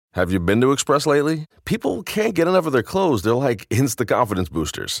Have you been to Express lately? People can't get enough of their clothes. They're like instant confidence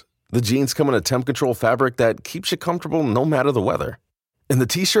boosters. The jeans come in a temp control fabric that keeps you comfortable no matter the weather. And the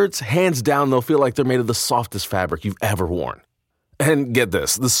t-shirts, hands down, they'll feel like they're made of the softest fabric you've ever worn. And get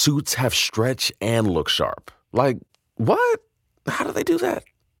this, the suits have stretch and look sharp. Like, what? How do they do that?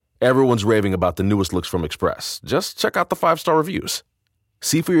 Everyone's raving about the newest looks from Express. Just check out the 5-star reviews.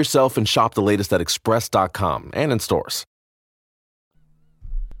 See for yourself and shop the latest at express.com and in stores.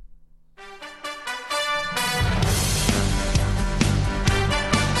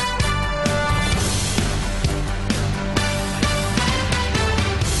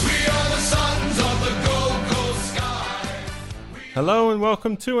 Hello and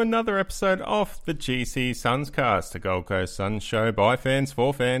welcome to another episode of the GC Sunscast, a Gold Coast Suns show by fans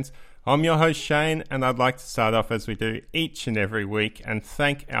for fans. I'm your host Shane, and I'd like to start off as we do each and every week and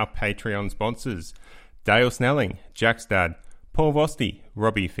thank our Patreon sponsors: Dale Snelling, Jack's Dad, Paul Vosti,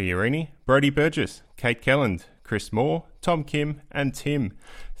 Robbie Fiorini, Brody Burgess, Kate Kelland, Chris Moore, Tom Kim and Tim.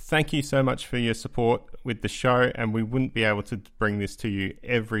 Thank you so much for your support with the show, and we wouldn't be able to bring this to you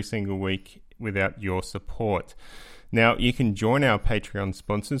every single week without your support. Now, you can join our Patreon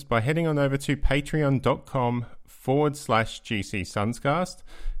sponsors by heading on over to patreon.com/GC Sunscast,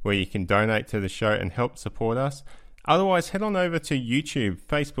 where you can donate to the show and help support us. Otherwise, head on over to YouTube,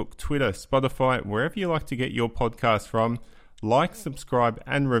 Facebook, Twitter, Spotify, wherever you like to get your podcast from. Like, subscribe,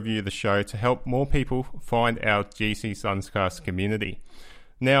 and review the show to help more people find our GC Sunscast community.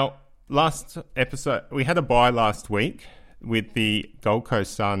 Now, last episode, we had a bye last week, with the Gold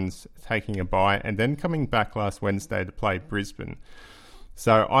Coast Suns taking a bye and then coming back last Wednesday to play Brisbane.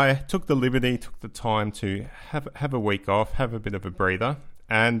 So I took the time to have a week off, have a bit of a breather.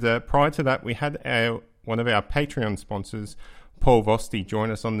 And prior to that, we had one of our Patreon sponsors, Paul Vosti,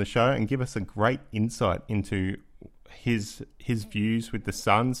 join us on the show and give us a great insight into his views with the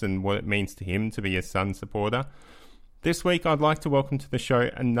Suns and what it means to him to be a Suns supporter. This week, I'd like to welcome to the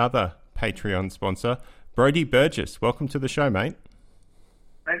show another Patreon sponsor, Brody Burgess. Welcome to the show, mate.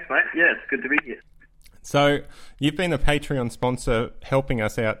 Thanks, mate. Yeah, it's good to be here. So, you've been a Patreon sponsor helping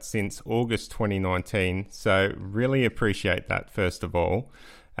us out since August 2019, so really appreciate that, first of all.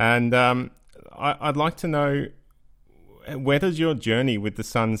 And I'd like to know, where does your journey with the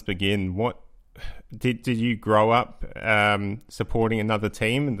Suns begin? What did you grow up supporting another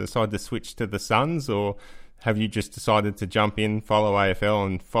team and decide to switch to the Suns, or have you just decided to jump in, follow AFL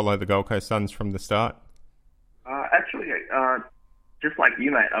and follow the Gold Coast Suns from the start? Just like you,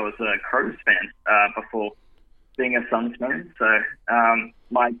 mate, I was a Crows fan before being a Suns fan. So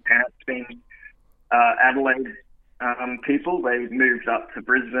my parents being Adelaide people, they moved up to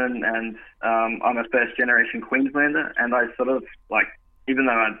Brisbane, and I'm a first-generation Queenslander, and I sort of, like, even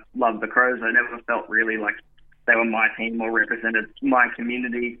though I loved the Crows, I never felt really like they were my team or represented my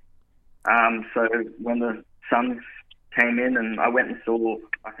community. So when the Suns came in, and I went and saw,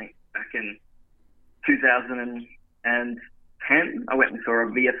 I think back in 2010, I went and saw a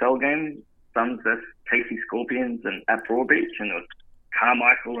VFL game, Suns vs Casey Scorpions, and at Broadbeach, and it was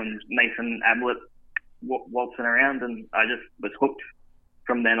Carmichael and Nathan Ablett waltzing around, and I just was hooked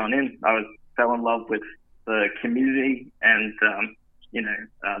from then on in. I fell in love with the community and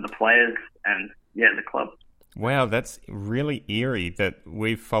the players and the club. Wow, that's really eerie that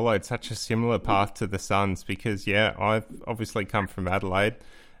we've followed such a similar path to the Suns, because I've obviously come from Adelaide.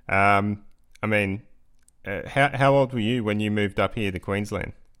 How old were you when you moved up here to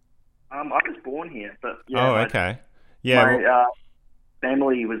Queensland? I was born here, but okay. My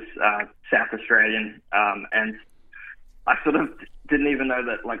family was South Australian, and I sort of didn't even know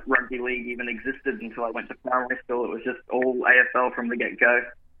that like rugby league even existed until I went to primary school. It was just all AFL from the get-go.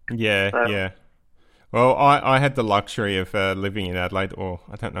 Yeah. Well, I had the luxury of living in Adelaide, or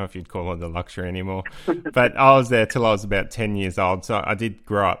I don't know if you'd call it a luxury anymore, but I was there till I was about 10 years old, so I did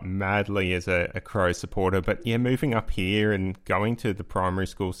grow up madly as a Crow supporter. But moving up here and going to the primary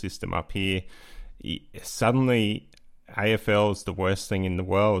school system up here, suddenly AFL is the worst thing in the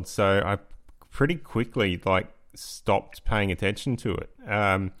world, so I pretty quickly stopped paying attention to it.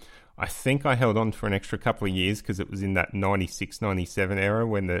 I think I held on for an extra couple of years because it was in that 96-97 era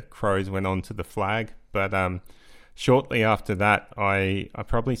when the Crows went on to the flag. But shortly after that, I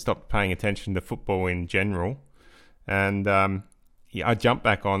probably stopped paying attention to football in general. And I jumped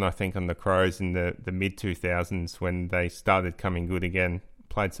back on, I think, on the Crows in the mid-2000s when they started coming good again,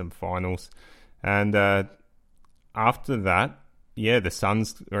 played some finals. And after that, the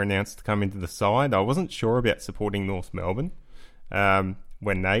Suns were announced to come into the side. I wasn't sure about supporting North Melbourne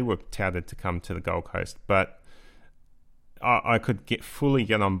when they were touted to come to the Gold Coast, but I could fully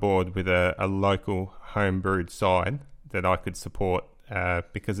get on board with a local home-brewed side that I could support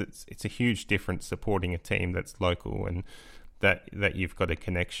because it's a huge difference supporting a team that's local and that you've got a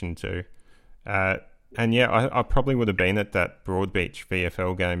connection to. And yeah, I probably would have been at that Broadbeach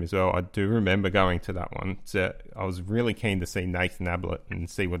VFL game as well. I do remember going to that one. So I was really keen to see Nathan Ablett and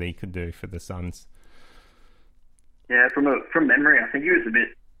see what he could do for the Suns. Yeah, from memory, I think he was a bit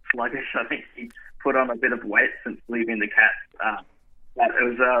sluggish. I think he put on a bit of weight since leaving the Cats. But it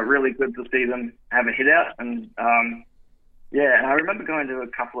was really good to see them have a hit out. And and I remember going to a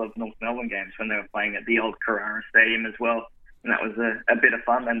couple of North Melbourne games when they were playing at the old Carrara Stadium as well. And that was a bit of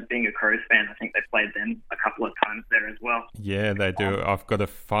fun. And being a Crows fan, I think they played them a couple of times there as well. Yeah, they do. I've got a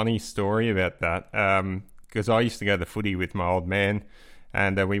funny story about that because I used to go to footy with my old man,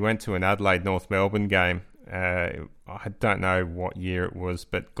 and we went to an Adelaide North Melbourne game. I don't know what year it was,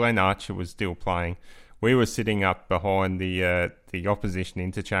 but Glenn Archer was still playing. We were sitting up behind the opposition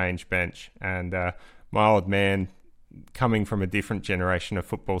interchange bench, and my old man, coming from a different generation of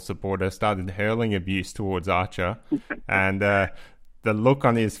football supporter, started hurling abuse towards Archer. And the look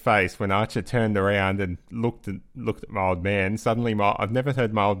on his face when Archer turned around and looked at my old man, suddenly I've never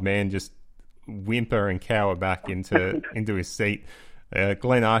heard my old man just whimper and cower back into his seat.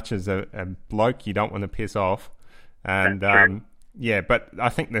 Glenn Archer's a bloke you don't want to piss off. And yeah, but I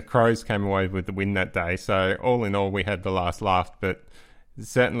think the Crows came away with the win that day. So all in all, we had the last laugh, but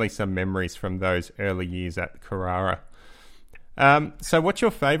certainly some memories from those early years at Carrara. So what's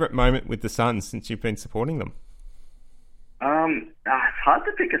your favourite moment with the Suns since you've been supporting them? It's hard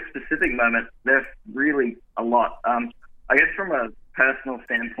to pick a specific moment. There's really a lot. I guess from a personal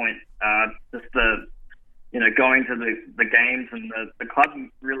standpoint, just going to the games and the club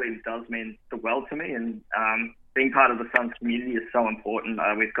really does mean the world to me, and being part of the Suns community is so important.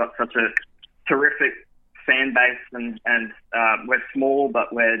 We've got such a terrific fan base, and we're small,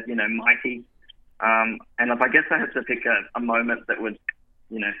 but we're mighty. And if I guess I had to pick a moment that would,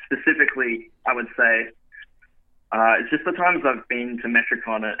 specifically, I would say it's just the times I've been to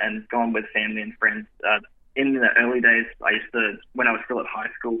Metricon and gone with family and friends. In the early days, I used to, when I was still at high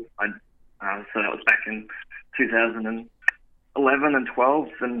school, so that was back in 2011 and 12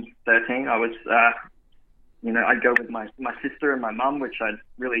 and 13, I was, I'd go with my sister and my mum, which I'd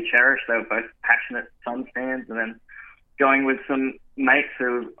really cherish. They were both passionate Suns fans, and then going with some mates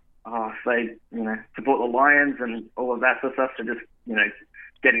who, support the Lions and all of that sort of stuff. So just,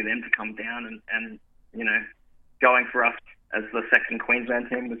 getting them to come down and going for us as the second Queensland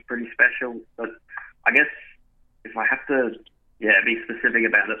team was pretty special. But I guess if I have to, be specific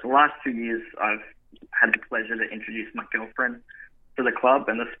about it, the last 2 years I've had the pleasure to introduce my girlfriend to the club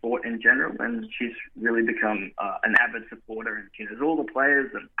and the sport in general, and she's really become an avid supporter, and she knows all the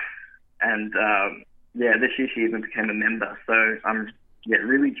players, and this year she even became a member. So I'm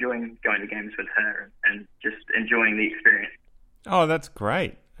really enjoying going to games with her and just enjoying the experience. Oh, that's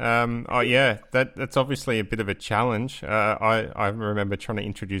great. That's obviously a bit of a challenge. I remember trying to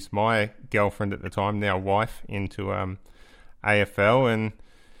introduce my girlfriend at the time, now wife, into AFL,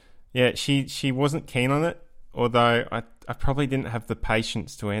 and she wasn't keen on it, although I probably didn't have the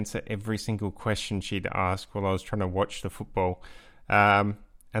patience to answer every single question she'd ask while I was trying to watch the football. And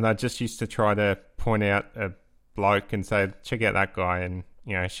I just used to try to point out a bloke and say, check out that guy, and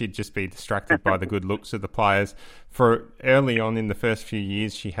she'd just be distracted by the good looks of the players. For early on in the first few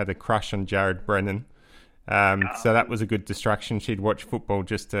years, she had a crush on Jared Brennan, so that was a good distraction. She'd watch football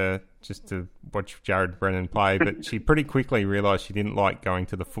just to watch Jared Brennan play, but she pretty quickly realised she didn't like going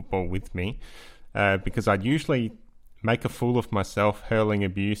to the football with me, because I'd usually make a fool of myself, hurling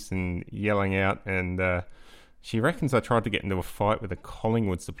abuse and yelling out, and she reckons I tried to get into a fight with a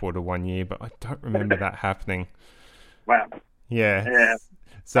Collingwood supporter one year, but I don't remember that happening. Wow. Yeah.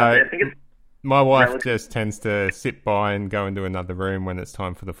 So I think it's my wife just tends to sit by and go into another room when it's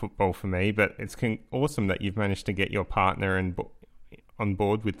time for the football for me, but it's awesome that you've managed to get your partner on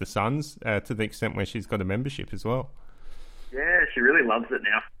board with the Suns to the extent where she's got a membership as well. Yeah, she really loves it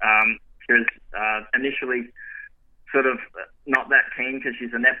now. She was initially sort of not that keen because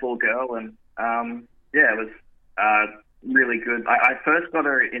she's a netball girl, and it was really good. I first got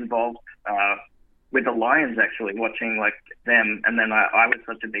her involved with the Lions, actually, watching them, and then I was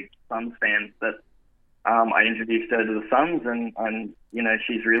such a big Suns fan that I introduced her to the Suns, and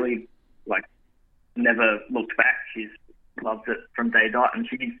she's really never looked back. She's loved it from day dot, and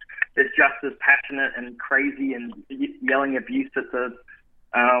she's just as passionate and crazy and yelling abuse at the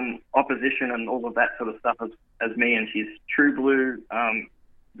opposition and all of that sort of stuff as me, and she's true blue,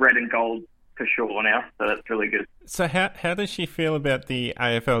 red and gold for sure now, so that's really good. So how does she feel about the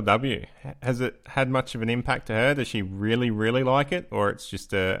AFLW? Has it had much of an impact to her? Does she really, really like it, or it's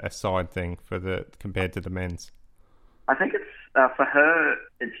just a side thing compared to the men's? I think for her,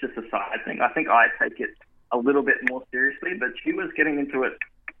 it's just a side thing. I think I take it a little bit more seriously, but she was getting into it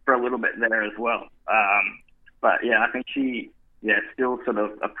for a little bit there as well. But yeah, I think she still sort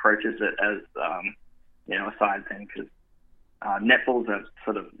of approaches it as a side thing, because netball's a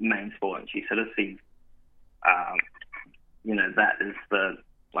sort of main sport, and she sort of sees that is the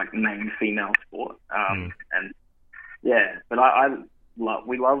main female sport. And yeah, but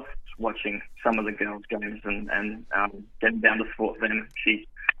we love watching some of the girls' games and getting down to support them. She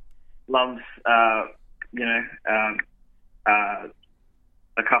loves a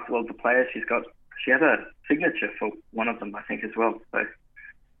couple of the players. She had a signature for one of them, I think, as well. So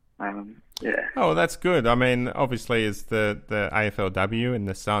yeah. Oh, that's good. I mean, obviously, as the AFLW and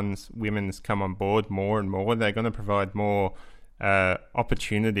the Suns women's come on board more and more, they're going to provide more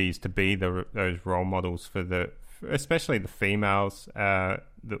opportunities to be those role models for especially the females,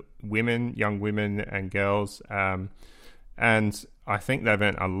 the women, young women and girls. And I think they've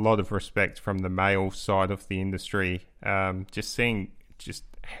earned a lot of respect from the male side of the industry, just seeing just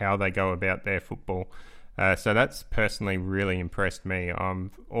how they go about their football. So that's personally really impressed me.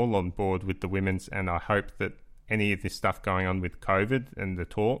 I'm all on board with the women's, and I hope that any of this stuff going on with COVID and the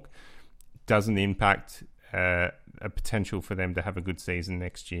talk doesn't impact a potential for them to have a good season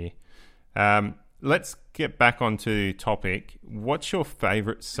next year. Let's get back onto topic. What's your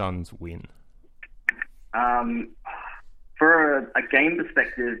favourite Suns win? For a game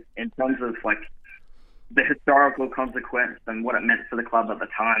perspective, in terms of the historical consequence and what it meant for the club at the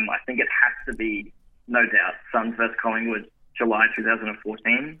time, I think it has to be, no doubt, Suns vs Collingwood, July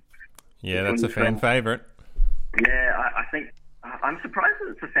 2014. Yeah, that's a fan favourite. Yeah, I think I'm surprised that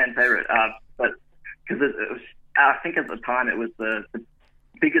it's a fan favourite, but because it was, I think at the time it was the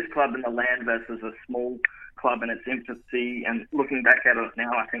biggest club in the land versus a small club in its infancy. And looking back at it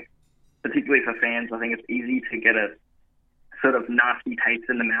now, I think, particularly for fans, I think it's easy to get a sort of nasty taste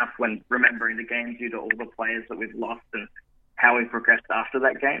in the mouth when remembering the game due to all the players that we've lost and how we progressed after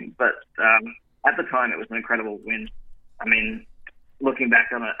that game. But at the time, it was an incredible win. I mean, looking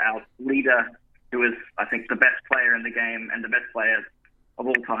back on it, our leader, who was, I think, the best player in the game and the best player of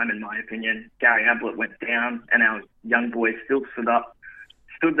all time, in my opinion, Gary Ablett, went down, and our young boys still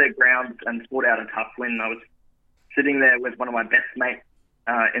stood their ground and fought out a tough win. I was sitting there with one of my best mates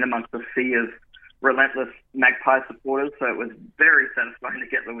in amongst a sea of relentless Magpie supporters, so it was very satisfying to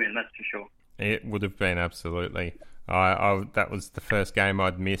get the win, that's for sure. It would have been, absolutely. That was the first game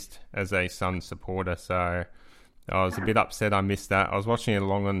I'd missed as a Suns supporter, so I was a bit upset I missed that. I was watching it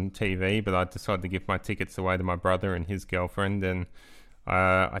along on TV, but I decided to give my tickets away to my brother and his girlfriend, and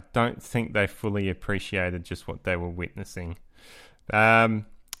I don't think they fully appreciated just what they were witnessing.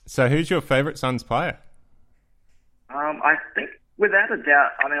 So who's your favourite Suns player? I think, without a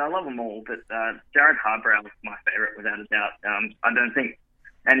doubt, I mean, I love them all, but Jared Harbrow is my favourite, without a doubt. I don't think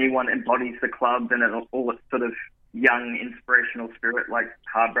anyone embodies the club and all its sort of young, inspirational spirit like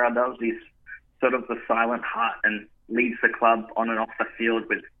Harbrow does. He's sort of the silent heart and leads the club on and off the field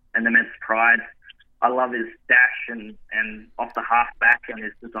with an immense pride. I love his dash and off the half back and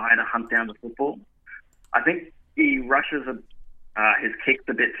his desire to hunt down the football. I think he rushes his kicks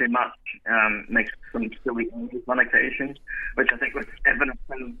a bit too much, makes some silly angles on occasion, which I think was evident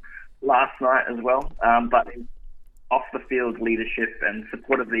from last night as well. But his off-the-field leadership and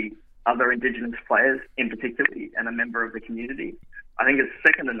support of the other Indigenous players, in particular, and a member of the community, I think it's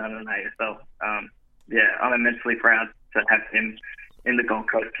second to none in AFL. I'm immensely proud to have him in the Gold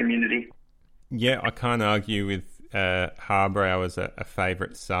Coast community. Yeah, I can't argue with Harbrow as a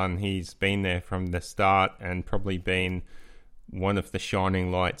favourite son. He's been there from the start and probably been one of the shining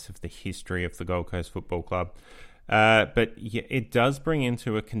lights of the history of the Gold Coast Football Club. But yeah, it does bring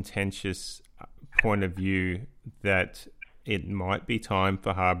into a contentious point of view that it might be time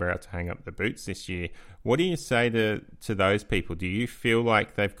for Harbrow to hang up the boots this year. What do you say to those people? Do you feel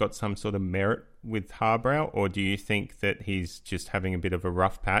like they've got some sort of merit with Harbrow, or do you think that he's just having a bit of a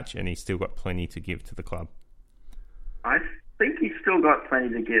rough patch and he's still got plenty to give to the club? I think he's still got plenty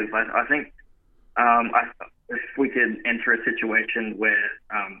to give. I think if we could enter a situation where,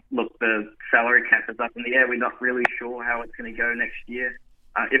 the salary cap is up in the air, we're not really sure how it's going to go next year.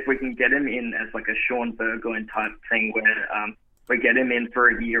 If we can get him in as like a Sean Burgoyne type thing where we get him in for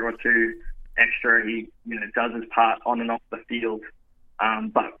a year or two extra, he does his part on and off the field,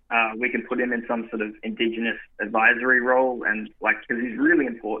 but we can put him in some sort of Indigenous advisory role, and because he's really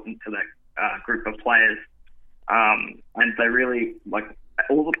important to that group of players, and they really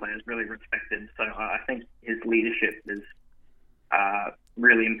all the players really respect him. So I think his leadership is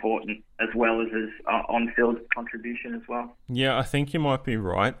really important, as well as his on-field contribution as well. Yeah, I think you might be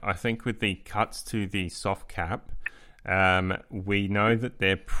right. I think with the cuts to the soft cap, We know that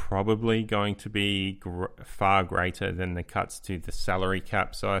they're probably going to be far greater than the cuts to the salary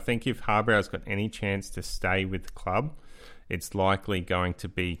cap. So I think if Harbour's got any chance to stay with the club, it's likely going to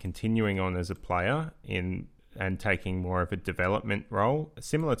be continuing on as a player and taking more of a development role,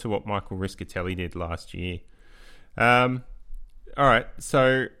 similar to what Michael Riscatelli did last year. All right,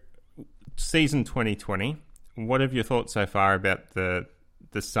 so season 2020, what have your thoughts so far about the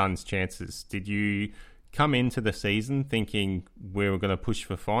Suns' chances? Did you come into the season thinking we were going to push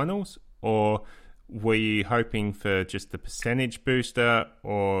for finals, or were you hoping for just the percentage booster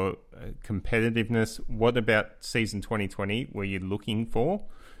or competitiveness? What about season 2020 were you looking for,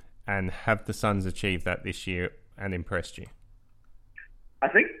 and have the Suns achieved that this year and impressed you? I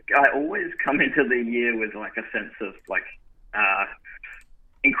think I always come into the year with like a sense of like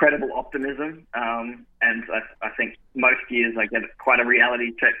incredible optimism, and I think most years I get quite a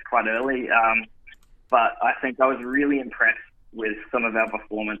reality check quite early, but I think I was really impressed with some of our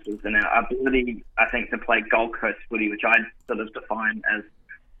performances and our ability, I think, to play Gold Coast footy, which I sort of define as,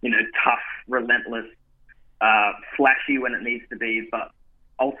 tough, relentless, flashy when it needs to be, but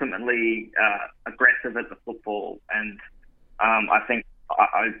ultimately aggressive at the football. And I think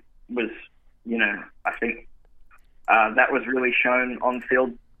I was, I think that was really shown on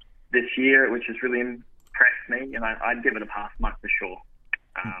field this year, which has really impressed me, and I'd give it a pass mark for sure.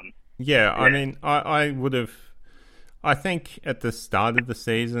 I mean, I would have. I think at the start of the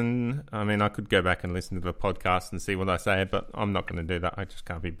season, I mean, I could go back and listen to the podcast and see what I say, but I'm not going to do that. I just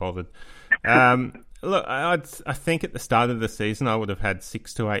can't be bothered. Look, I think at the start of the season, I would have had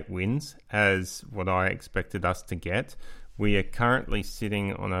 6 to 8 wins as what I expected us to get. We are currently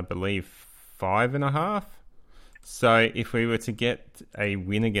sitting on, I believe, 5.5. So if we were to get a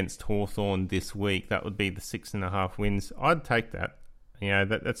win against Hawthorn this week, that would be the 6.5 wins. I'd take that.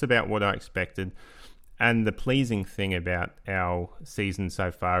 That's about what I expected. And the pleasing thing about our season so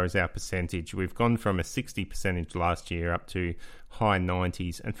far is our percentage. We've gone from a 60 percentage last year up to high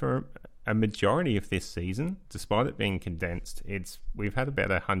 90s. And for a majority of this season, despite it being condensed, we've had about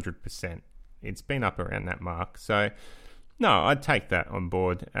 100%. It's been up around that mark. So, no, I'd take that on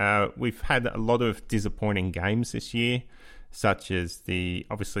board. We've had a lot of disappointing games this year, such as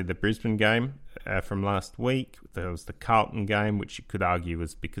obviously the Brisbane game from last week. There was the Carlton game, which you could argue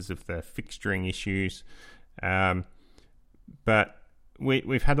was because of the fixturing issues. But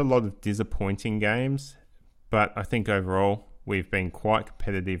we've had a lot of disappointing games, but I think overall we've been quite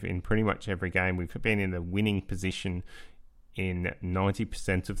competitive in pretty much every game. We've been in a winning position in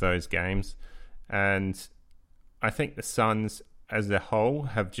 90% of those games. And I think the Suns as a whole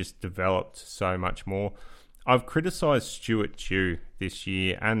have just developed so much more. I've criticised Stuart Dew this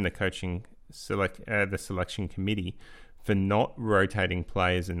year and the coaching the selection committee for not rotating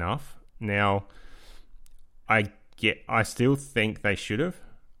players enough. Now, I still think they should have.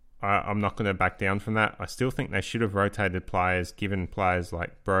 I'm not going to back down from that. I still think they should have rotated players, given players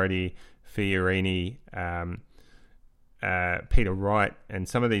like Brodie, Fiorini, Peter Wright, and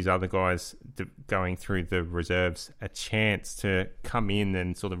some of these other guys going through the reserves a chance to come in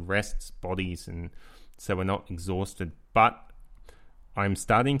and sort of rest bodies, and so we're not exhausted. But I'm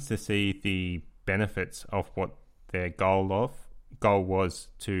starting to see the benefits of what their goal was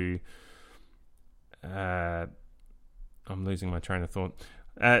to. I'm losing my train of thought.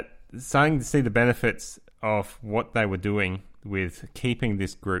 Starting to see the benefits of what they were doing with keeping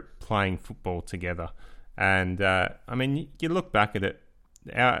this group playing football together. And, I mean, you look back at it.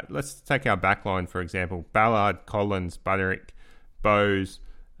 Let's take our backline, for example. Ballard, Collins, Butterick, Bowes.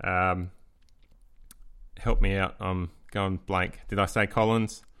 Help me out. I'm going blank. Did I say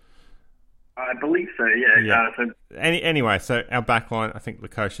Collins? I believe so, yeah. Anyway, so our backline, I think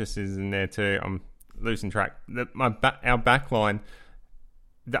Lukosius is in there too. I'm losing track. Our backline,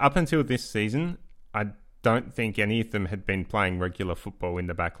 up until this season, I don't think any of them had been playing regular football in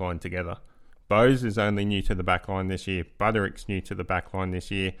the backline together. Bowes is only new to the backline this year. Butterick's new to the backline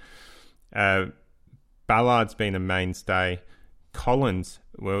this year. Ballard's been a mainstay. Collins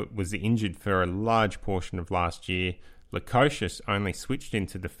was injured for a large portion of last year. Lukosius only switched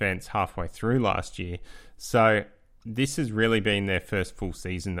into defence halfway through last year. So this has really been their first full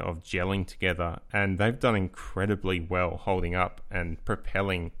season of gelling together, and they've done incredibly well holding up and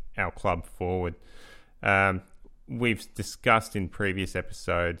propelling our club forward. We've discussed in previous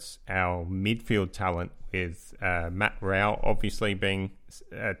episodes our midfield talent with Matt Rowell obviously being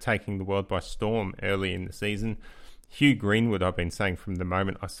taking the world by storm early in the season. Hugh Greenwood, I've been saying from the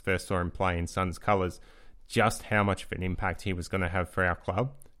moment I first saw him play in Suns colours, just how much of an impact he was going to have for our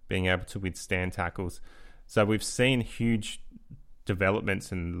club, being able to withstand tackles. So we've seen huge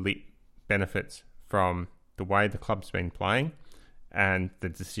developments and benefits from the way the club's been playing and the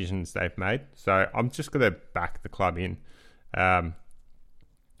decisions they've made. So I'm just going to back the club in. The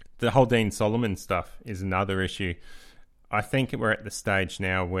whole Dean Solomon stuff is another issue. I think we're at the stage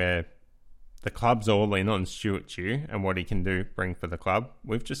now where the club's all in on Stuart Dew and what he can bring for the club.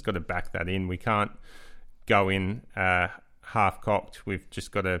 We've just got to back that in. We can't go in half-cocked. We've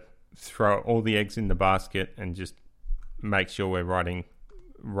just got to throw all the eggs in the basket and just make sure we're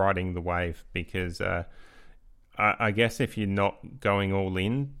riding the wave, because I guess if you're not going all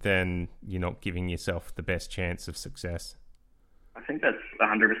in, then you're not giving yourself the best chance of success. I think that's 100%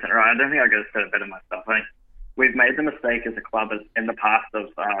 right. I don't think I could have said it better myself. I think we've made the mistake as a club in the past of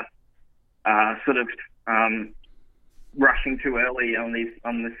rushing too early on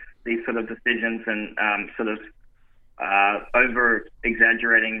these sort of decisions and over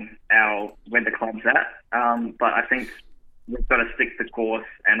exaggerating where the club's at. But I think we've got to stick to course,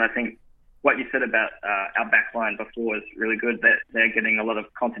 and I think what you said about our backline before is really good, that they're getting a lot of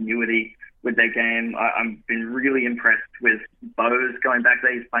continuity with their game. I've been really impressed with Bose going back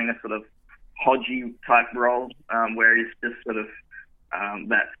there. He's playing a sort of Hodgie type role, where he's just sort of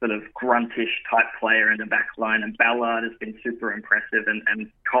that sort of gruntish type player in the back line. And Ballard has been super impressive.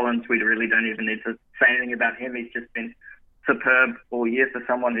 And Collins, we really don't even need to say anything about him. He's just been superb all year for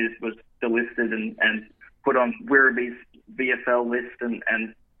someone who was delisted and put on Werribee VFL list.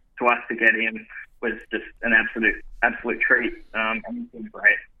 And to us to get him was just an absolute treat. And he's been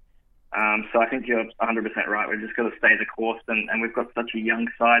great. So I think you're 100% right. We've just got to stay the course. And we've got such a young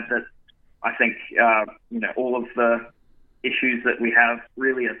side that I think, all of the issues that we have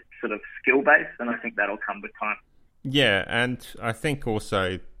really are sort of skill-based, and I think that'll come with time. Yeah, and I think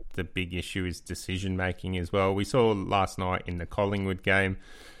also the big issue is decision-making as well. We saw last night in the Collingwood game,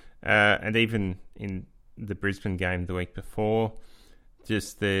 and even in the Brisbane game the week before,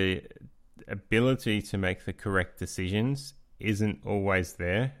 just the ability to make the correct decisions isn't always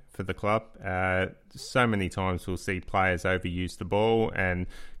there for the club. So many times we'll see players overuse the ball and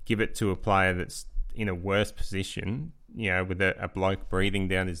give it to a player that's in a worse position, with a bloke breathing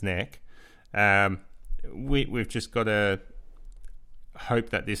down his neck. We've just got to hope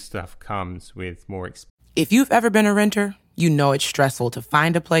that this stuff comes with more experience. If you've ever been a renter, you know it's stressful to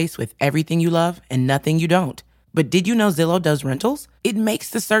find a place with everything you love and nothing you don't. But did you know Zillow does rentals? It makes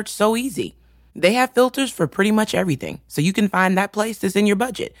the search so easy. They have filters for pretty much everything, so you can find that place that's in your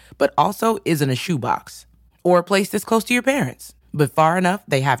budget, but also isn't a shoebox. Or a place that's close to your parents, but far enough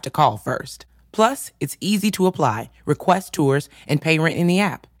they have to call first. Plus, it's easy to apply, request tours, and pay rent in the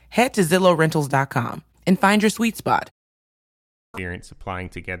app. Head to ZillowRentals.com and find your sweet spot. Experience of playing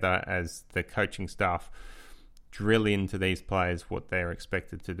together as the coaching staff drill into these players what they're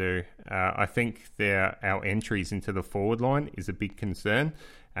expected to do. I think our entries into the forward line is a big concern,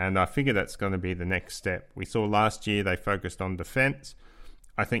 and I figure that's going to be the next step. We saw last year they focused on defence.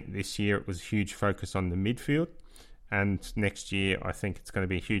 I think this year it was a huge focus on the midfield. And next year, I think it's going to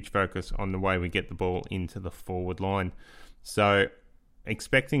be a huge focus on the way we get the ball into the forward line. So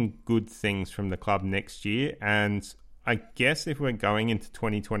expecting good things from the club next year. And I guess if we're going into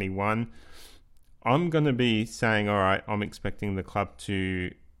 2021, I'm going to be saying, all right, I'm expecting the club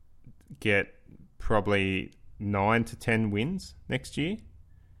to get probably 9 to 10 wins next year,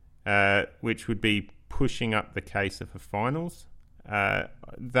 which would be pushing up the case of a finals.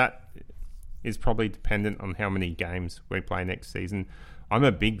 That is probably dependent on how many games we play next season. I'm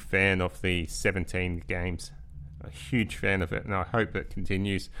a big fan of the 17 games, a huge fan of it, and I hope it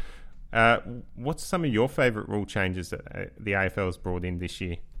continues. What's some of your favourite rule changes that the AFL has brought in this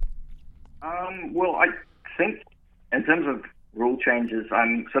year? Well, I think in terms of rule changes,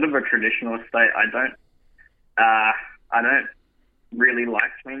 I'm sort of a traditionalist. I don't really like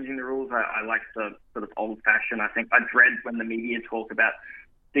changing the rules. I like the sort of old-fashioned. I think I dread when the media talk about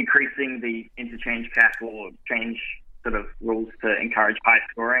decreasing the interchange cap or change sort of rules to encourage high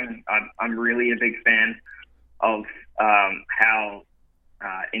scoring. I'm really a big fan of how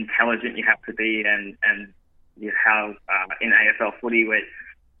intelligent you have to be and how in AFL footy where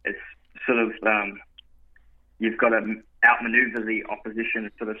it's sort of you've got to outmaneuver the opposition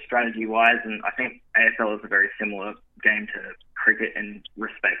sort of strategy-wise, and I think AFL is a very similar game to cricket in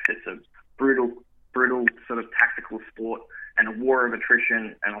respect. It's a brutal sort of tactical sport and a war of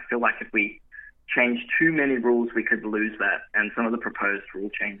attrition, and I feel like if we change too many rules, we could lose that. And some of the proposed rule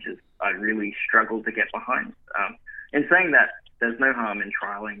changes I really struggle to get behind. In saying that, there's no harm in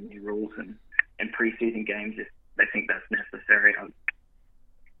trialling new rules and pre-season games if they think that's necessary.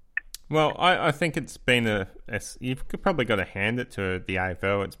 Well, I think it's been you've probably got to hand it to the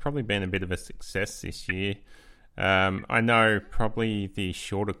AFL. It's probably been a bit of a success this year. I know probably the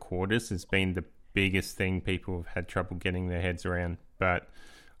shorter quarters has been the biggest thing people have had trouble getting their heads around. But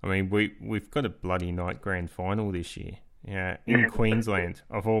I mean, we've got a bloody night grand final this year, in Queensland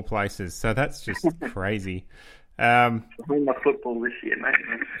of all places. So that's just crazy. Win the football this year, mate.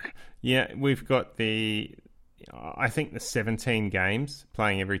 Yeah, we've got I think the 17 games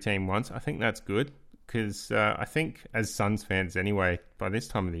playing every team once. I think that's good because I think as Suns fans anyway, by this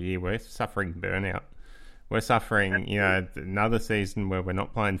time of the year, we're suffering burnout. We're suffering, another season where we're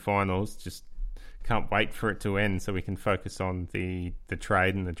not playing finals. Just can't wait for it to end so we can focus on the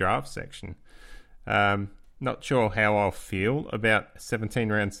trade and the draft section. Not sure how I'll feel about a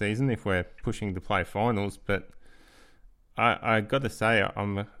 17-round season if we're pushing to play finals, but I got to say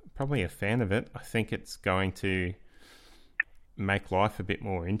I'm probably a fan of it. I think it's going to make life a bit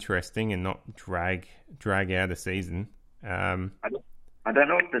more interesting and not drag out a season. I don't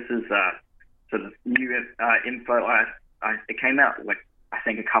know if this is sort of new info. It came out I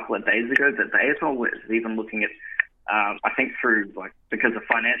think a couple of days ago that the AFL was even looking at, I think through because of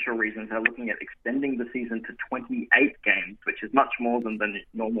financial reasons, they're looking at extending the season to 28 games, which is much more than the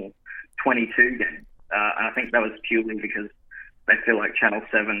normal 22 games. And I think that was purely because they feel like Channel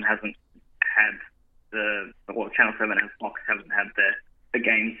 7 hasn't had Channel 7 and Fox haven't had the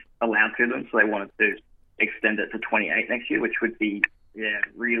games allowed to them, so they wanted to extend it to 28 next year, which would be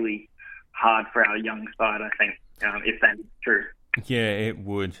really hard for our young side, I think, if that's true. Yeah, it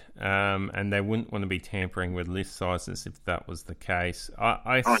would. And they wouldn't want to be tampering with list sizes if that was the case.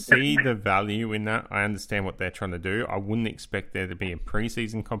 I see the value in that. I understand what they're trying to do. I wouldn't expect there to be a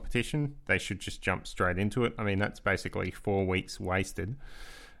preseason competition. They should just jump straight into it. I mean, that's basically 4 weeks wasted.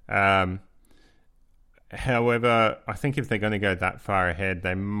 However, I think if they're going to go that far ahead,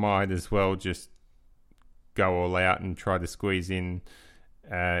 they might as well just go all out and try to squeeze in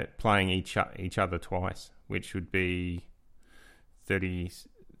playing each other twice, which would be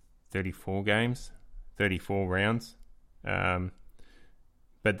 34 games, 34 rounds. But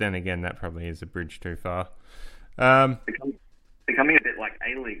then again, that probably is a bridge too far. Becoming a bit like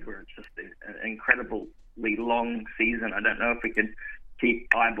A-League, where it's just an incredibly long season. I don't know if we could keep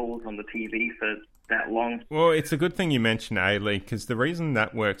eyeballs on the TV for that long. Well, it's a good thing you mentioned A-League, because the reason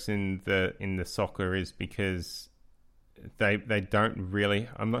that works in the soccer is because they don't really...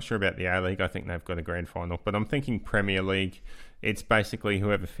 I'm not sure about the A-League. I think they've got a grand final. But I'm thinking Premier League. It's basically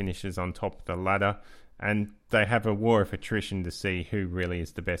whoever finishes on top of the ladder. And they have a war of attrition to see who really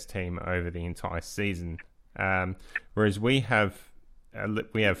is the best team over the entire season. Whereas we have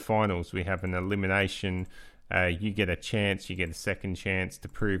finals. We have an elimination. You get a chance. You get a second chance to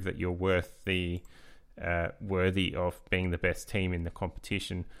prove that you're worthy of being the best team in the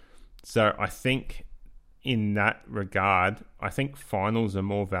competition. So I think... in that regard, I think finals are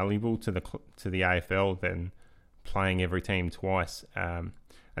more valuable to the AFL than playing every team twice. And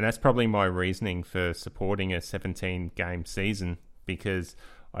that's probably my reasoning for supporting a 17-game season, because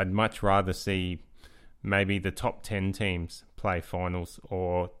I'd much rather see maybe the top 10 teams play finals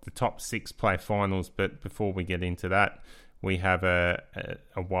or the top 6 play finals. But before we get into that, we have a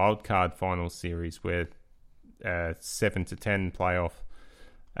wildcard finals series where 7 to 10 playoff.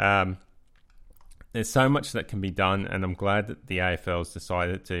 There's so much that can be done, and I'm glad that the AFL's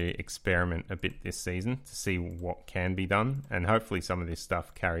decided to experiment a bit this season to see what can be done, and hopefully some of this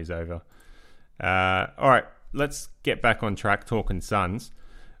stuff carries over. All right, let's get back on track talking Suns.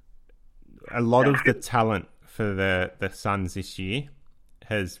 A lot of the talent for the Suns this year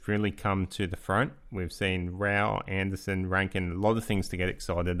has really come to the front. We've seen Rao, Anderson, Rankin, a lot of things to get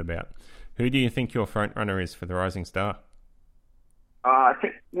excited about. Who do you think your front runner is for the Rising Star? I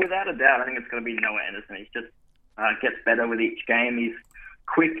think, without a doubt, I think it's going to be Noah Anderson. He just gets better with each game. He's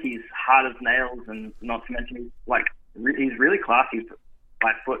quick, he's hard as nails, and not to mention he's really classy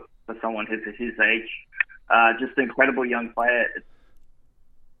by foot for someone his age. Just an incredible young player.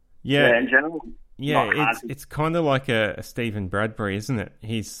 In general. Yeah, it's kind of like a Stephen Bradbury, isn't it?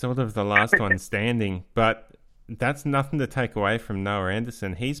 He's sort of the last one standing, but that's nothing to take away from Noah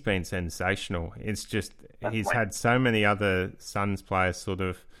Anderson. He's been sensational. It's just he's had so many other Suns players sort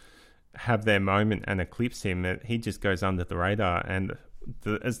of have their moment and eclipse him that he just goes under the radar. And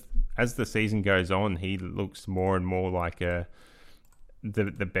as the season goes on, he looks more and more like the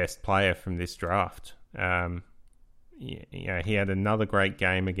best player from this draft. He had another great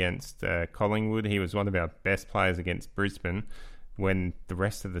game against Collingwood. He was one of our best players against Brisbane when the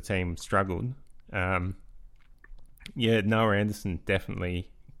rest of the team struggled. Noah Anderson definitely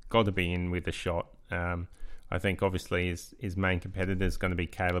got to be in with a shot. I think obviously his main competitor is going to be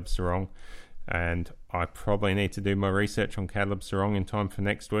Caleb Serong, and I probably need to do my research on Caleb Serong in time for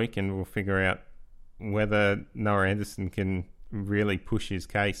next week, and we'll figure out whether Noah Anderson can really push his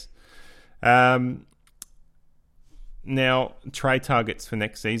case. Now, trade targets for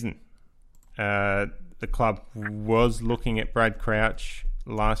next season. The club was looking at Brad Crouch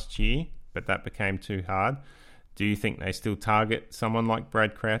last year, but that became too hard. Do you think they still target someone like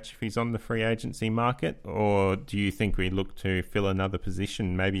Brad Crouch if he's on the free agency market? Or do you think we look to fill another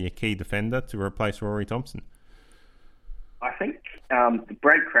position, maybe a key defender to replace Rory Thompson? I think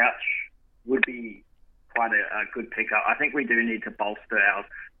Brad Crouch would be quite a good pickup. I think we do need to bolster our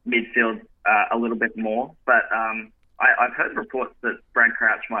midfield a little bit more. But I've heard reports that Brad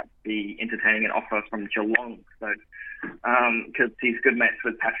Crouch might be entertaining an offer from Geelong. So because he's good mates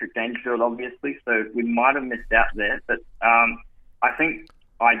with Patrick Dangerfield, obviously, so we might have missed out there. But I think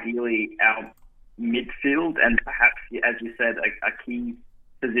ideally our midfield and perhaps, as you said, a key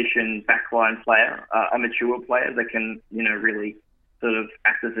position backline player, a mature player that can, really sort of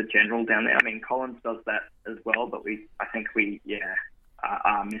act as a general down there. I mean, Collins does that as well, but I think we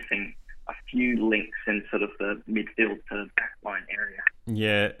are missing a few links in sort of the midfield to backline area.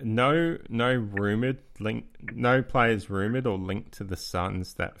 Yeah, no rumoured link, no players rumoured or linked to the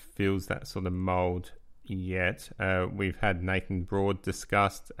Suns that fills that sort of mould yet. We've had Nathan Broad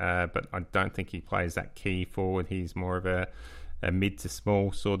discussed, but I don't think he plays that key forward. He's more of a mid to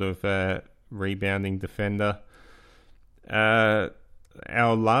small sort of rebounding defender.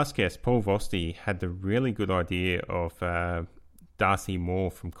 Our last guest, Paul Vosti, had the really good idea of Darcy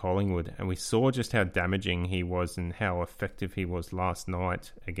Moore from Collingwood, and we saw just how damaging he was and how effective he was last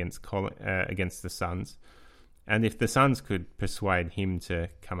night against the Suns. And if the Suns could persuade him to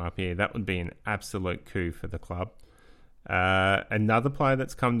come up here, that would be an absolute coup for the club. Another player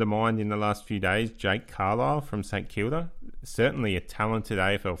that's come to mind in the last few days, Jake Carlisle from St Kilda. Certainly a talented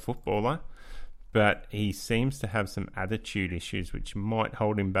AFL footballer, but he seems to have some attitude issues which might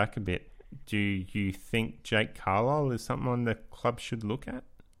hold him back a bit. Do you think Jake Carlisle is someone the club should look at?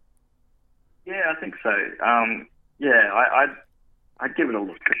 Yeah, I think so. I'd give it a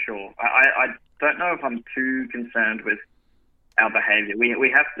look for sure. I don't know if I'm too concerned with our behaviour.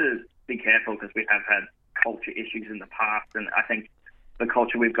 We have to be careful because we have had culture issues in the past, and I think the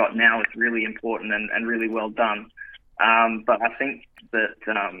culture we've got now is really important and really well done. But I think that,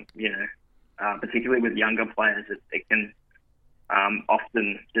 particularly with younger players, it can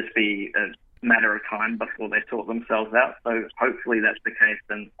often just be a matter of time before they sort themselves out. So hopefully that's the case,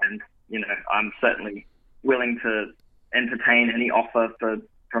 and I'm certainly willing to entertain any offer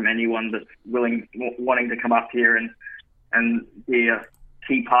from anyone that's wanting to come up here and be a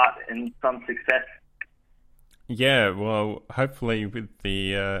key part in some success. Yeah, well, hopefully with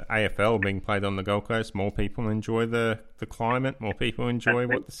the AFL being played on the Gold Coast, more people enjoy the climate, more people enjoy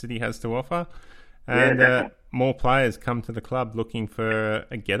what the city has to offer, and more players come to the club looking for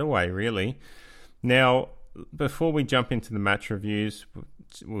a getaway, really. Now, before we jump into the match reviews,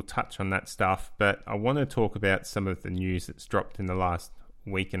 we'll touch on that stuff, but I want to talk about some of the news that's dropped in the last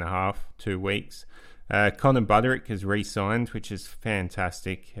week and a half, 2 weeks. Connor Budarick has re-signed, which is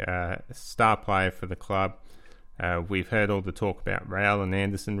fantastic. Star player for the club. We've heard all the talk about Rail and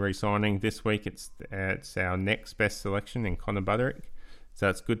Anderson re-signing. This week it's our next best selection in Connor Budarick, so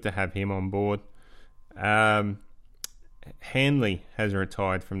it's good to have him on board. Hanley has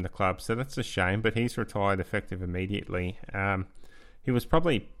retired from the club, so that's a shame, but he's retired effective immediately. He was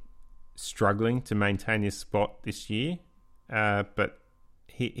probably struggling to maintain his spot this year, but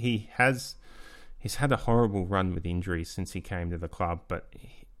he's had a horrible run with injuries since he came to the club, but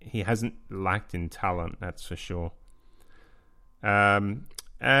he hasn't lacked in talent, that's for sure. And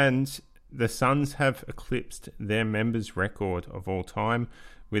the Suns have eclipsed their members' record of all time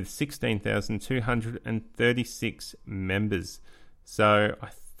with 16,236 members. So I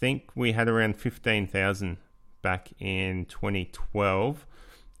think we had around 15,000 back in 2012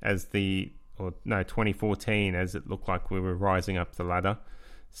 2014, as it looked like we were rising up the ladder.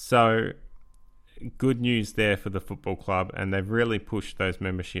 So good news there for the football club, and they've really pushed those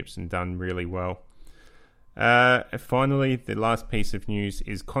memberships and done really well. Finally, the last piece of news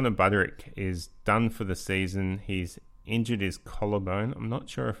is Connor Budarick is done for the season. He's injured his collarbone. I'm not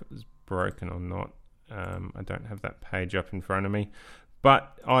sure if it was broken or not. I don't have that page up in front of me.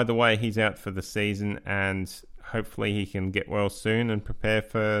 But either way, he's out for the season, and hopefully he can get well soon and prepare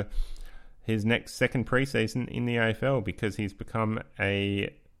for his next second preseason in the AFL, because he's become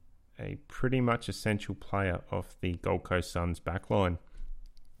a pretty much essential player of the Gold Coast Suns backline.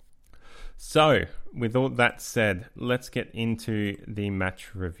 So, with all that said, let's get into the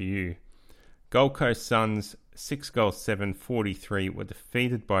match review. Gold Coast Suns 6-7-43 were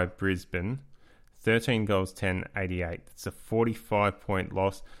defeated by Brisbane 13-10-88. It's a 45-point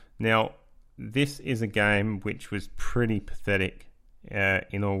loss. Now, this is a game which was pretty pathetic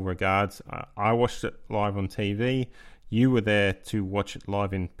in all regards. I watched it live on TV. You were there to watch it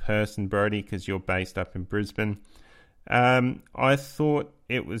live in person, Brody, because you're based up in Brisbane. I thought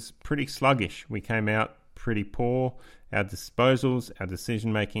it was pretty sluggish. We came out pretty poor. Our disposals, our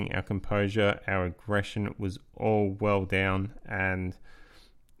decision-making, our composure, our aggression was all well down and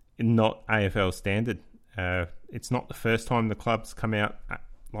not AFL standard. It's not the first time the club's come out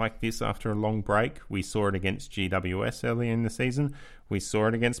like this after a long break. We saw it against GWS early in the season. We saw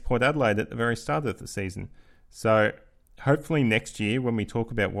it against Port Adelaide at the very start of the season. So hopefully next year, when we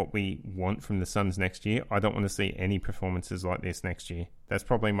talk about what we want from the Suns next year, I don't want to see any performances like this next year. That's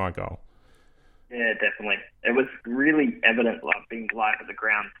probably my goal. Yeah, definitely. It was really evident, like being live at the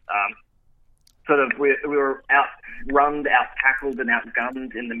ground. We were outrun, out-tackled and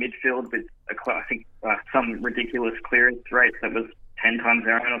outgunned in the midfield with, I think, some ridiculous clearance rate that was 10 times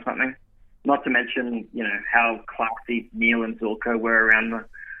our own or something. Not to mention, how classy Neil and Zorko were around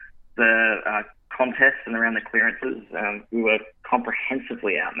the contests and around the clearances. We were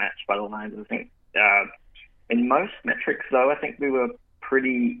comprehensively outmatched by the Lions, I think. In most metrics, though, I think we were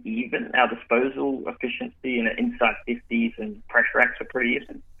pretty even. Our disposal efficiency in inside 50s and pressure acts were pretty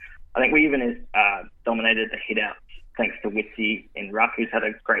even. I think we even dominated the hit-outs thanks to Witsy in ruck, who's had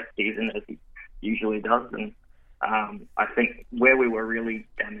a great season, as he usually does. And I think where we were really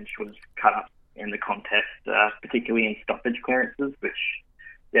damaged was cut up in the contest, particularly in stoppage clearances, which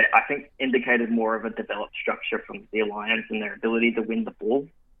I think indicated more of a developed structure from the Lions and their ability to win the ball.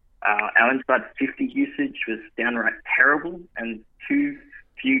 Our inside 50 usage was downright terrible, and too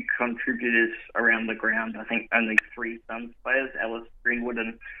few contributors around the ground. I think only 3 Suns players, Ellis, Greenwood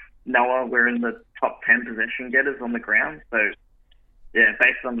and Noah, were in the top 10 possession getters on the ground. So,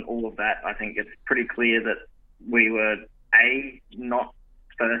 based on all of that, I think it's pretty clear that we were, not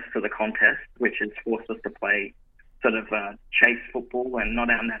first to the contest, which has forced us to play sort of chase football and not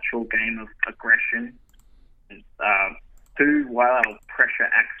our natural game of aggression. And, 2, while our pressure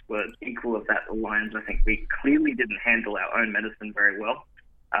acts were equal of that Lions, I think we clearly didn't handle our own medicine very well.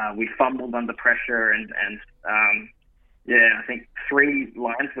 We fumbled under pressure and I think 3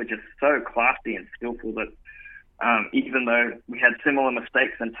 Lions were just so classy and skillful that even though we had similar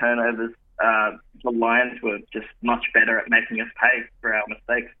mistakes and turnovers, the Lions were just much better at making us pay for our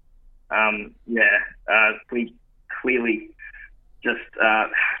mistakes. We clearly just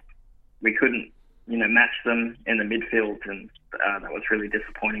we couldn't match them in the midfield, and that was really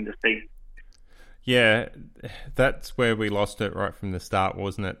disappointing to see. Yeah, that's where we lost it right from the start,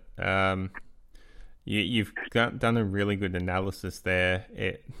 wasn't it? You've done a really good analysis there.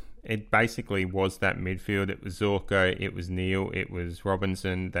 It basically was that midfield. It was Zorko, it was Neil, it was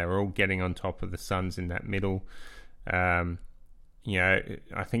Robinson. They were all getting on top of the Suns in that middle. I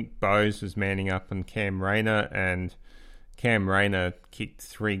think Bose was manning up on Cam Rayner, and Cam Rayner kicked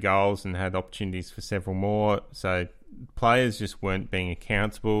 3 goals and had opportunities for several more. So players just weren't being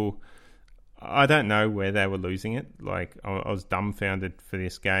accountable. I don't know where they were losing it. Like, I was dumbfounded for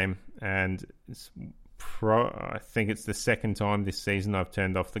this game, and I think it's the second time this season I've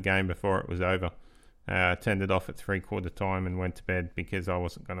turned off the game before it was over. I turned it off at 3/4 time and went to bed because I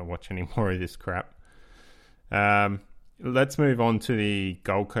wasn't going to watch any more of this crap. Let's move on to the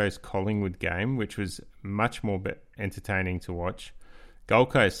Gold Coast Collingwood game, which was much more entertaining to watch.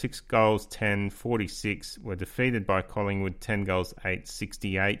 Gold Coast 6 goals, 10-46, were defeated by Collingwood 10 goals,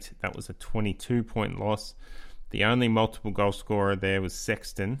 8-68. That was a 22-point loss. The only multiple goal scorer there was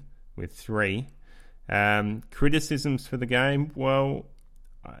Sexton with 3. Criticisms for the game, well,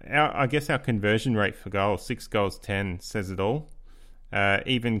 I guess our conversion rate for goals, 6 goals, 10, says it all.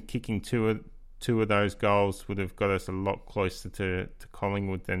 Even kicking two of those goals would have got us a lot closer to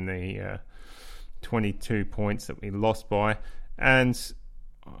Collingwood than the 22 points that we lost by. And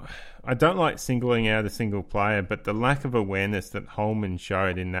I don't like singling out a single player, but the lack of awareness that Holman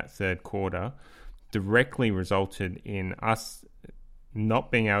showed in that third quarter directly resulted in us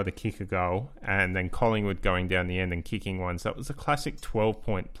not being able to kick a goal, and then Collingwood going down the end and kicking one. So it was a classic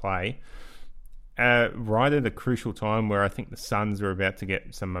 12-point play right at a crucial time where I think the Suns were about to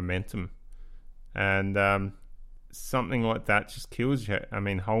get some momentum. And something like that just kills you. I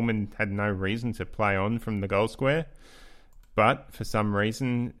mean, Holman had no reason to play on from the goal square, but for some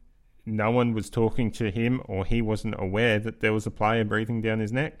reason, no one was talking to him, or he wasn't aware that there was a player breathing down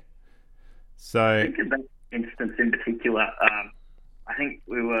his neck. So I think in that instance in particular, I think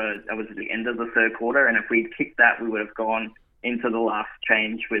that was at the end of the third quarter, and if we'd kicked that, we would have gone into the last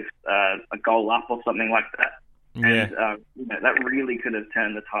change with a goal up or something like that. And that really could have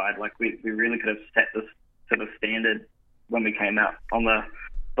turned the tide. Like we really could have set this sort of standard when we came out on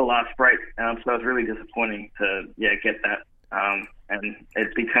the last break. So it was really disappointing to get that and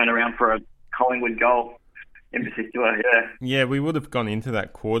it'd be turned around for a Collingwood goal in particular. Yeah, we would have gone into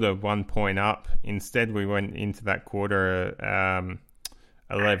that quarter 1 point up. Instead, we went into that quarter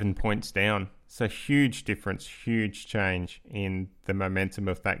 11 points down. So huge difference, huge change in the momentum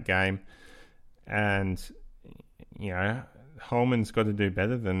of that game. And, Holman's got to do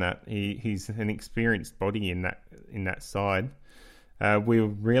better than that. He's an experienced body in that side. We were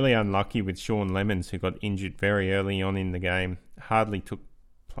really unlucky with Sean Lemons, who got injured very early on in the game. Hardly took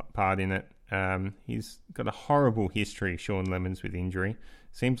part in it. He's got a horrible history, Sean Lemons, with injury.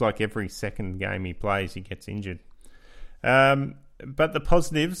 Seems like every second game he plays, he gets injured. But the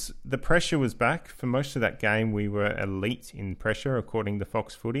positives, the pressure was back. For most of that game, we were elite in pressure, according to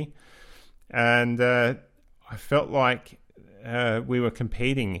Fox Footy. And I felt like we were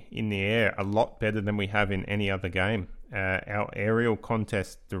competing in the air a lot better than we have in any other game. Our aerial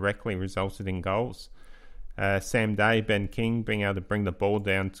contest directly resulted in goals. Sam Day, Ben King being able to bring the ball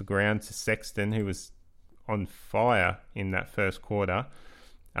down to ground to Sexton, who was on fire in that first quarter.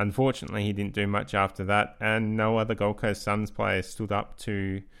 Unfortunately, he didn't do much after that, and no other Gold Coast Suns players stood up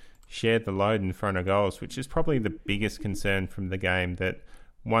to share the load in front of goals, which is probably the biggest concern from the game, that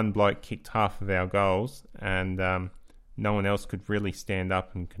one bloke kicked half of our goals and no one else could really stand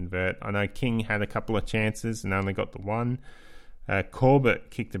up and convert. I know King had a couple of chances and only got the one.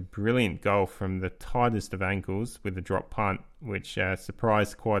 Corbett kicked a brilliant goal from the tightest of ankles with a drop punt, which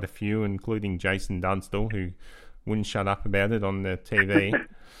surprised quite a few, including Jason Dunstall, who wouldn't shut up about it on the TV.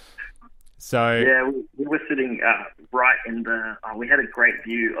 So yeah, we were sitting right in the... we had a great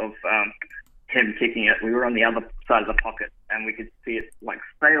view of him kicking it. We were on the other side of the pocket, and we could see it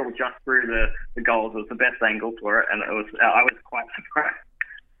sail just through the goals. It was the best angle for it, and I was quite surprised.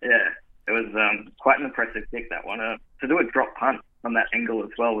 Yeah, it was quite an impressive kick, that one. To do a drop punt from that angle as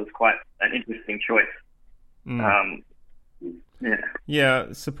well was quite an interesting choice.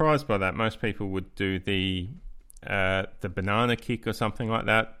 Yeah, surprised by that. Most people would do the banana kick or something like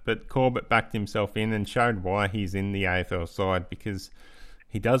that, but Corbett backed himself in and showed why he's in the AFL side, because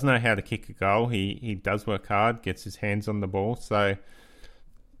he does know how to kick a goal. He does work hard, gets his hands on the ball. So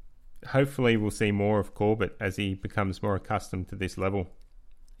hopefully we'll see more of Corbett as he becomes more accustomed to this level.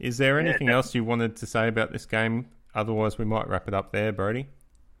 Is there anything else you wanted to say about this game? Otherwise, we might wrap it up there, Brody.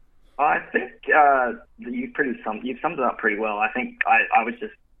 I think you've summed it up pretty well. I think I was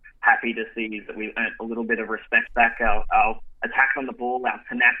just happy to see that we earned a little bit of respect back. Our attack on the ball, our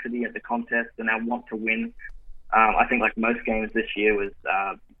tenacity at the contest, and our want to win. I think, like most games this year, was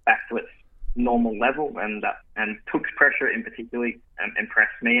back to its normal level, and Took's pressure in particular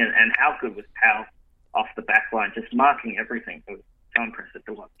impressed me. And how good was Powell off the back line, just marking everything. It was so impressive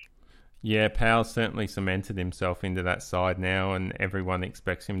to watch. Yeah, Powell certainly cemented himself into that side now, and everyone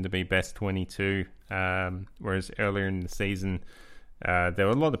expects him to be best 22. Whereas earlier in the season, there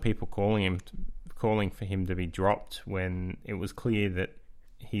were a lot of people calling for him to be dropped when it was clear that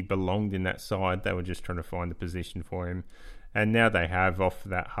he belonged in that side. They were just trying to find a position for him, and now they have off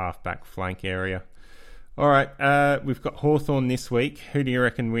that half-back flank area. All right, we've got Hawthorn this week. Who do you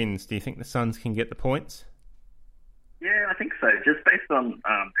reckon wins? Do you think the Suns can get the points? Yeah, I think so. Just based on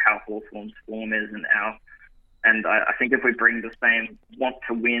how Hawthorn's form is, and I think if we bring the same want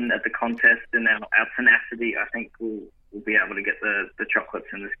to win at the contest and our tenacity, I think we'll be able to get the chocolates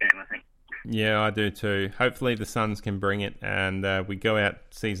in this game, I think. Yeah, I do too. Hopefully the Suns can bring it, and we go out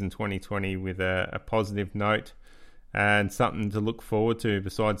season 2020 with a positive note and something to look forward to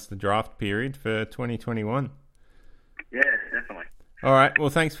besides the draft period for 2021. Yeah, definitely. All right, well,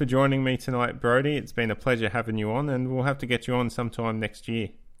 thanks for joining me tonight, Brody. It's been a pleasure having you on, and we'll have to get you on sometime next year.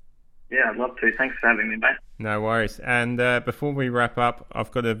 Yeah, I'd love to. Thanks for having me, mate. No worries. And before we wrap up,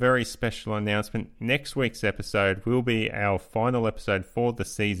 I've got a very special announcement. Next week's episode will be our final episode for the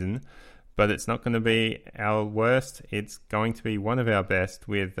season, but it's not going to be our worst. It's going to be one of our best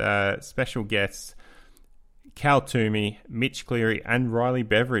with special guests, Cal Toomey, Mitch Cleary and Riley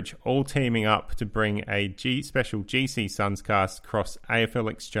Beveridge all teaming up to bring a special GC Sunscast Cross AFL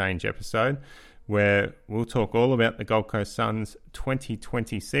Exchange episode where we'll talk all about the Gold Coast Suns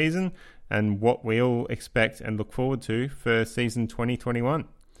 2020 season and what we all expect and look forward to for season 2021.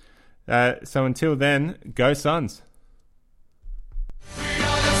 So until then, go Suns!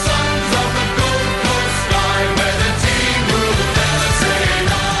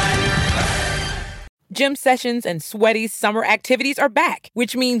 Gym sessions and sweaty summer activities are back,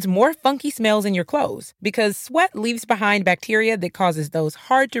 which means more funky smells in your clothes because sweat leaves behind bacteria that causes those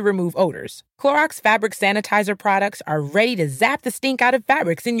hard-to-remove odors. Clorox fabric sanitizer products are ready to zap the stink out of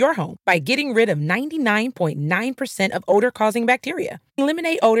fabrics in your home by getting rid of 99.9% of odor-causing bacteria.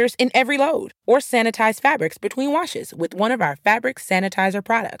 Eliminate odors in every load or sanitize fabrics between washes with one of our fabric sanitizer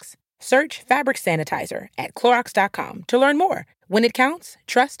products. Search fabric sanitizer at Clorox.com to learn more. When it counts,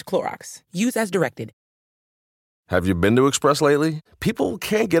 trust Clorox. Use as directed. Have you been to Express lately? People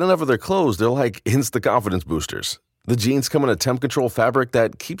can't get enough of their clothes. They're like instant confidence boosters. The jeans come in a temp control fabric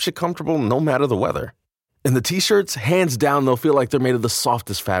that keeps you comfortable no matter the weather. And the t-shirts, hands down, they'll feel like they're made of the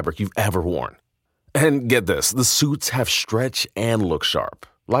softest fabric you've ever worn. And get this, the suits have stretch and look sharp.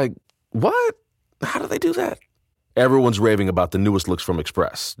 Like, what? How do they do that? Everyone's raving about the newest looks from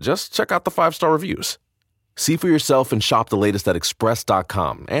Express. Just check out the 5-star reviews. See for yourself and shop the latest at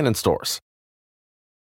express.com and in stores.